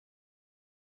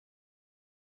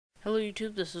Hello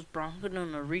YouTube, this is Bronco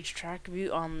doing a reach track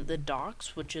review on the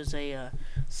Docks, which is a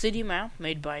city map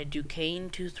made by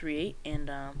Duquesne238,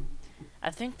 and I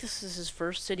think this is his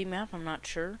first city map, I'm not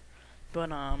sure,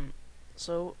 but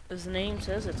so as the name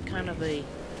says, it's kind of a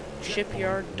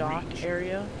shipyard dock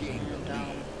area, and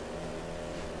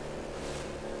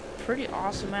pretty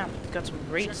awesome map. It's got some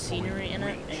great scenery in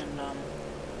it, and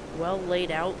well laid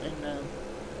out, and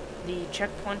the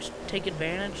checkpoints take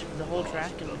advantage of the whole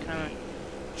track and kind of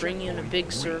bring you in a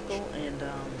big circle, and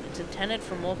it's intended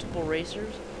for multiple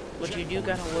racers, but you do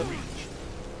gotta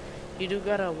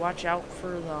watch out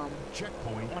for them,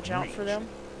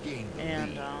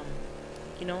 and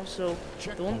you know, so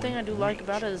the one thing I do like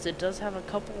about it is it does have a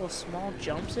couple of small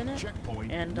jumps in it,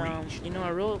 and you know, I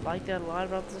really like that a lot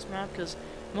about this map, because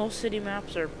most city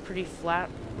maps are pretty flat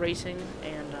racing,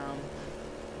 and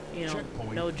you know,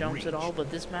 no jumps at all, but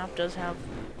this map does have,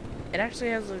 it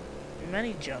actually has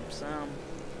many jumps.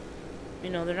 You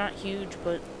know, they're not huge,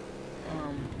 but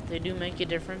they do make a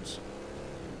difference,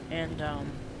 and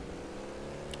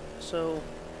so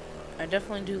I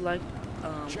definitely do like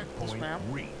this map,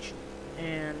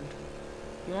 and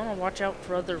you want to watch out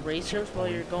for other racers while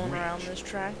you're going around this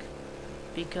track,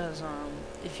 because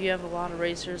if you have a lot of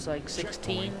racers, like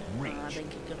 16, I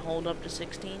think it can hold up to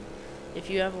 16. If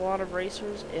you have a lot of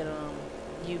racers,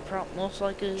 you most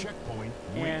likely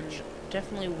and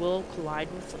definitely will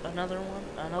collide with another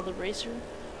racer,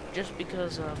 just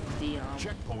because of the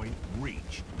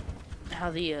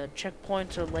how the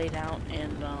checkpoints are laid out,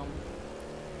 and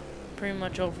pretty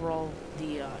much overall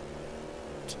the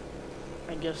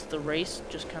I guess the race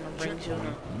just kind of brings you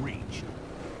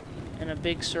in a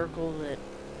big circle that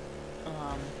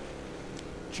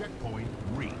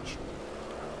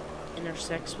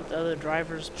intersects with other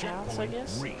drivers' paths, I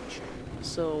guess.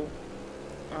 So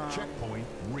I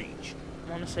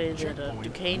want to say that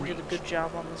Duquesne did a good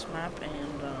job on this map,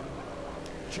 and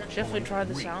definitely try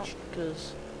this out,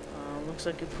 because looks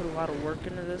like it put a lot of work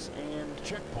into this, and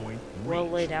well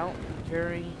laid out,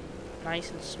 very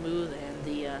nice and smooth, and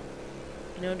the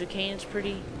you know, Duquesne's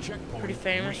pretty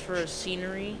famous for his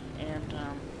scenery, and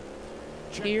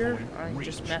here I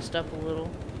just messed up a little.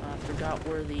 I forgot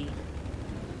where the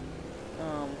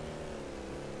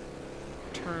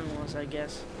turn was, I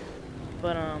guess,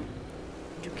 but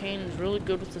Duquesne is really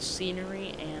good with the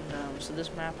scenery, and so this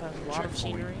map has a lot of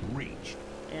scenery,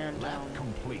 and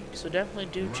so definitely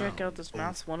do check out this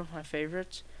map. It's one of my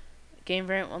favorites. Game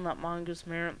variant will not mongoose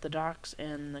merit the Docks,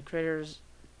 and the creators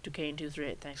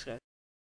Duquesne238. Thanks, guys.